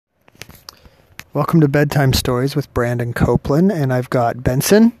Welcome to Bedtime Stories with Brandon Copeland, and I've got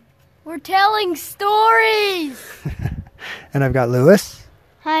Benson. We're telling stories! And I've got Lewis.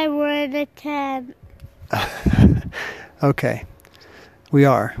 Hi, we're in a tent. Okay.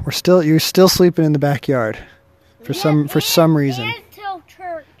 You're still sleeping in the backyard. For some reason. Until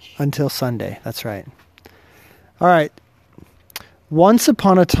church. Until Sunday, that's right. All right. Once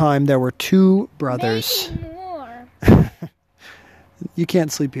upon a time, there were two brothers. Maybe more. You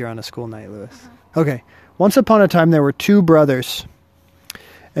can't sleep here on a school night, Lewis. Okay. Once upon a time, there were two brothers.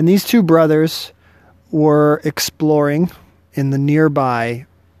 And these two brothers were exploring in the nearby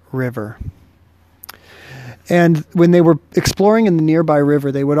river. And when they were exploring in the nearby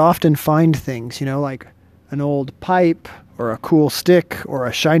river, they would often find things, like an old pipe or a cool stick or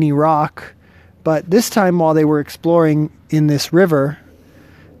a shiny rock. But this time, while they were exploring in this river,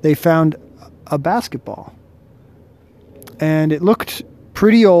 they found a basketball. And it looked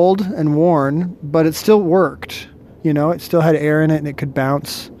pretty old and worn, but it still worked. It still had air in it and it could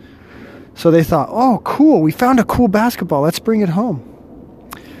bounce. So they thought, oh, cool, we found a cool basketball. Let's bring it home.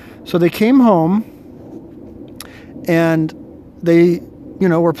 So they came home and they,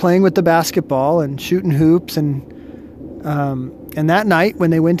 were playing with the basketball and shooting hoops. And that night when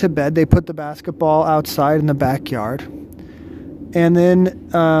they went to bed, they put the basketball outside in the backyard. And then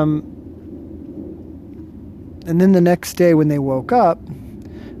the next day when they woke up,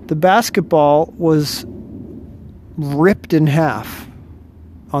 the basketball was ripped in half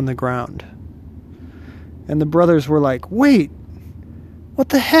on the ground. And the brothers were like, wait, what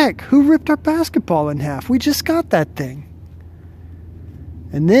the heck? Who ripped our basketball in half? We just got that thing.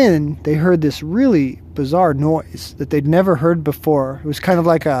 And then they heard this really bizarre noise that they'd never heard before. It was kind of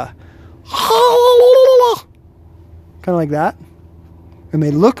like kind of like that. And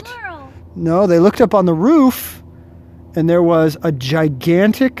they looked up on the roof, and there was a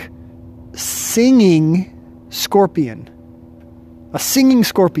gigantic singing scorpion. A singing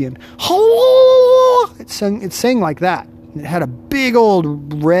scorpion. It sang like that. It had a big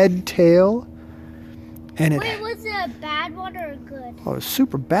old red tail. And Wait, was it a bad one or a good? Oh, it was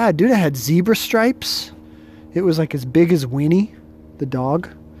super bad, dude. It had zebra stripes. It was like as big as Winnie, the dog.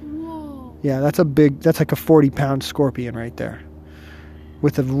 Whoa. Yeah, that's like a 40-pound scorpion right there.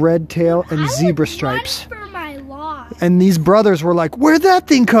 With a red tail and zebra stripes. Run for my life. And these brothers were like, where'd that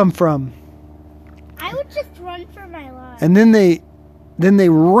thing come from? I would just run for my life. And then they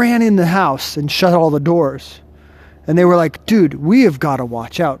ran in the house and shut all the doors. And they were like, dude, we have got to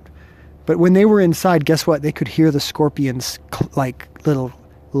watch out. But when they were inside, guess what? They could hear the scorpion's little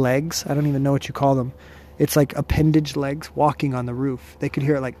legs. I don't even know what you call them. It's like appendage legs walking on the roof. They could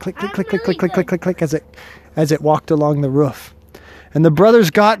hear it like click, click, click, click, click, click, click, click, click as it walked along the roof. And the brothers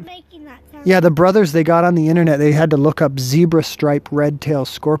they got on the internet. They had to look up zebra stripe red tail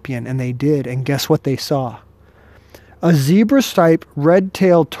scorpion, and they did. And guess what they saw? A zebra stripe red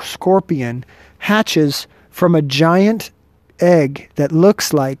tailed scorpion hatches from a giant egg that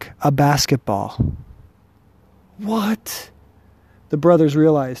looks like a basketball. What? The brothers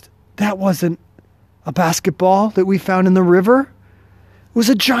realized that wasn't a basketball that we found in the river. It was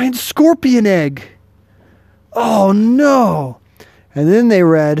a giant scorpion egg. Oh no. And then they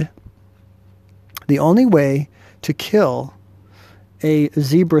read, the only way to kill a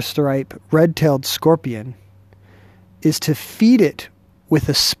zebra stripe red-tailed scorpion is to feed it with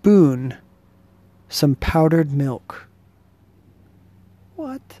a spoon some powdered milk.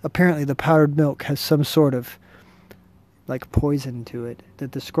 What? Apparently the powdered milk has some sort of poison to it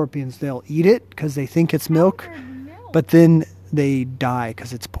that the scorpions, they'll eat it because they think it's milk, but then they die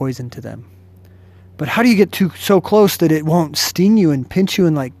because it's poison to them. But how do you get so close that it won't sting you and pinch you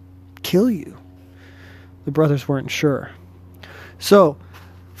and kill you? The brothers weren't sure. So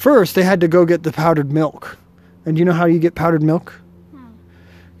first they had to go get the powdered milk. And do you know how you get powdered milk? No.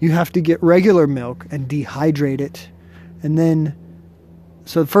 You have to get regular milk and dehydrate it. And then,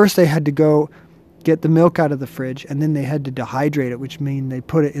 so first they had to go get the milk out of the fridge, and then they had to dehydrate it, which means they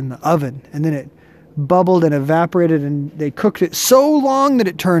put it in the oven. And then it bubbled and evaporated, and they cooked it so long that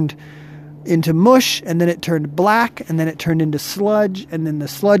it turned into mush, and then it turned black, and then it turned into sludge, and then the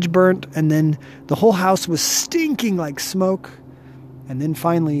sludge burnt, and then the whole house was stinking like smoke. And then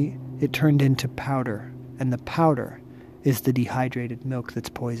finally it turned into powder, and the powder is the dehydrated milk that's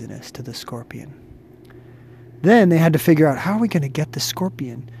poisonous to the scorpion. Then they had to figure out, how are we going to get the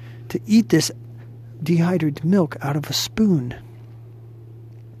scorpion to eat this dehydrated milk out of a spoon?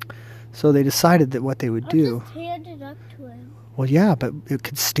 So they decided that what they would do... Just hand it up to him. Well, yeah, but it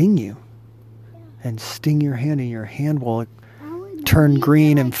could sting you. And sting your hand, and your hand will turn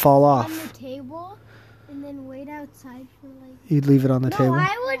green and fall off. On the table, and then wait outside for You'd leave it on the table?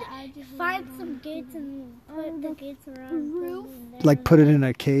 I would find had some gates and put the gates around the roof. Like put it in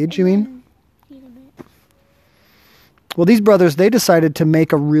a cage, you mean? Heat 'em up. Well, these brothers, they decided to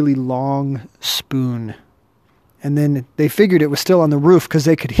make a really long spoon. And then they figured it was still on the roof because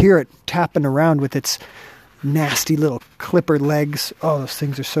they could hear it tapping around with its nasty little clipper legs. Oh, those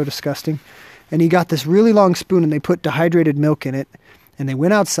things are so disgusting. And he got this really long spoon and they put dehydrated milk in it. And they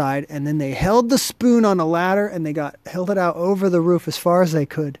went outside and then they held the spoon on a ladder and they held it out over the roof as far as they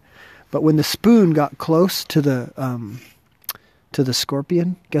could. But when the spoon got close to the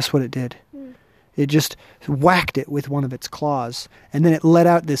scorpion, guess what it did? It just whacked it with one of its claws. And then it let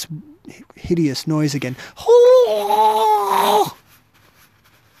out this hideous noise again.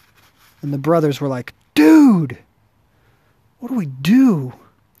 And the brothers were like, dude, what do we do?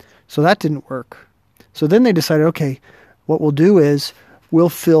 So that didn't work. So then they decided, okay, what we'll do is we'll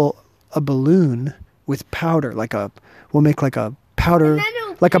fill a balloon with powder, we'll make like a powder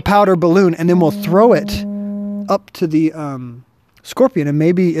balloon, and then we'll throw it up to the scorpion, and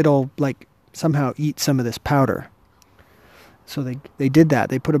maybe it'll like somehow eat some of this powder. So they did that.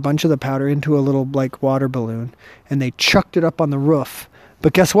 They put a bunch of the powder into a little like water balloon, and they chucked it up on the roof.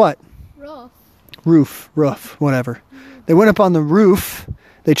 But guess what? Roof, whatever. They went up on the roof.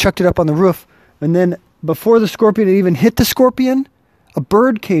 They chucked it up on the roof, and then before the scorpion had even hit the scorpion, a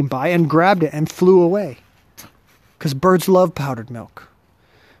bird came by and grabbed it and flew away. Because birds love powdered milk.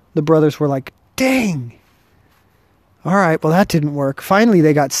 The brothers were like, dang. All right, well, that didn't work. Finally,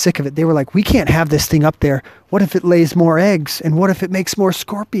 they got sick of it. They were like, we can't have this thing up there. What if it lays more eggs? And what if it makes more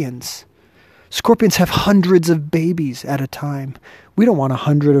scorpions? Scorpions have hundreds of babies at a time. We don't want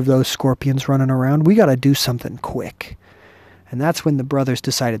 100 of those scorpions running around. We got to do something quick. And that's when the brothers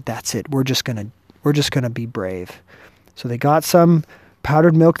decided, that's it. We're just gonna be brave. So they got some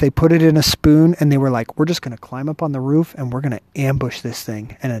powdered milk. They put it in a spoon, and they were like, we're just gonna climb up on the roof, and we're gonna ambush this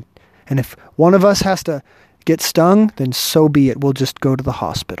thing. And if one of us has to get stung, then so be it. We'll just go to the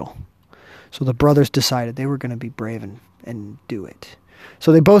hospital. So the brothers decided they were gonna be brave and do it.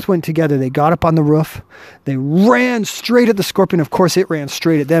 So they both went together. They got up on the roof. They ran straight at the scorpion. Of course, it ran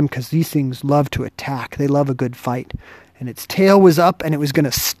straight at them because these things love to attack. They love a good fight. And its tail was up, and it was going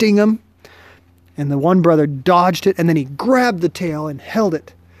to sting him. And the one brother dodged it, and then he grabbed the tail and held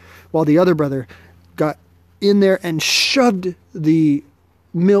it, while the other brother got in there and shoved the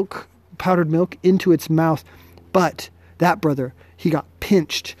powdered milk, into its mouth. But that brother, he got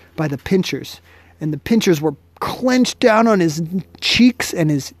pinched by the pinchers, and the pinchers were clenched down on his cheeks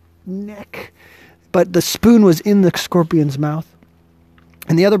and his neck. But the spoon was in the scorpion's mouth.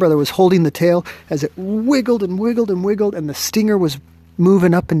 And the other brother was holding the tail as it wiggled and wiggled and wiggled, and the stinger was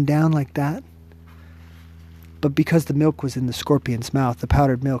moving up and down like that. But because the milk was in the scorpion's mouth, the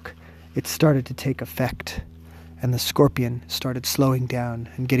powdered milk, it started to take effect. And the scorpion started slowing down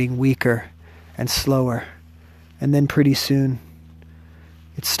and getting weaker and slower. And then pretty soon,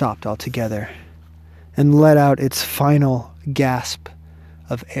 it stopped altogether and let out its final gasp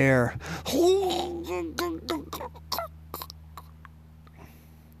of air.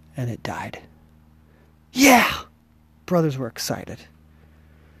 And it died. Yeah! Brothers were excited.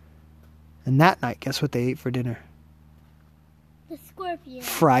 And that night, guess what they ate for dinner? The scorpion.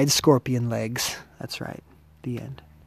 Fried scorpion legs. That's right. The end.